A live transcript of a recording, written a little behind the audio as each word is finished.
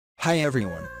Hi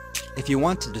everyone. If you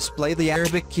want to display the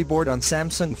Arabic keyboard on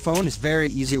Samsung phone is very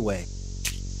easy way.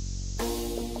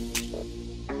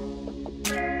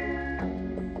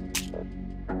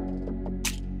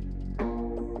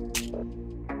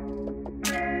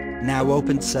 Now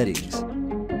open settings.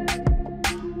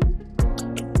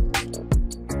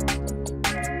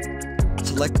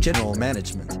 Select general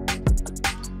management.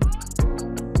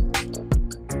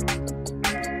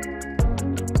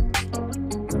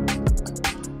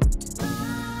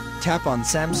 Tap on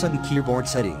Samsung keyboard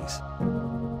settings.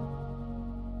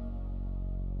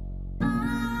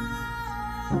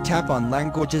 Tap on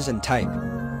languages and type.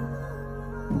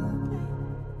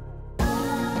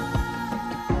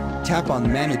 Tap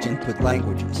on manage input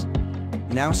languages.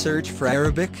 Now search for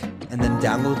Arabic, and then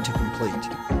download to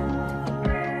complete.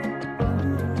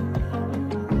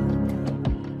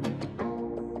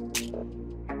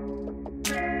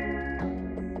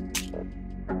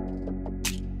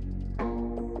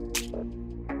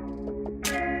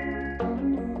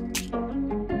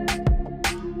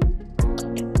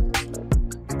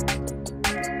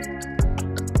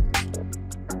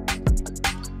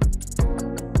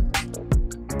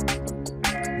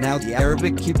 Now the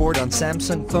Arabic keyboard on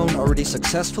Samsung phone already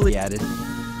successfully added.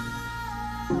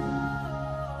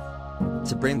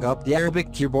 To bring up the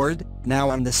Arabic keyboard, now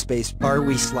on the space bar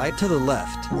we slide to the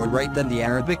left or right, then the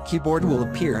Arabic keyboard will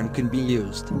appear and can be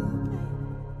used.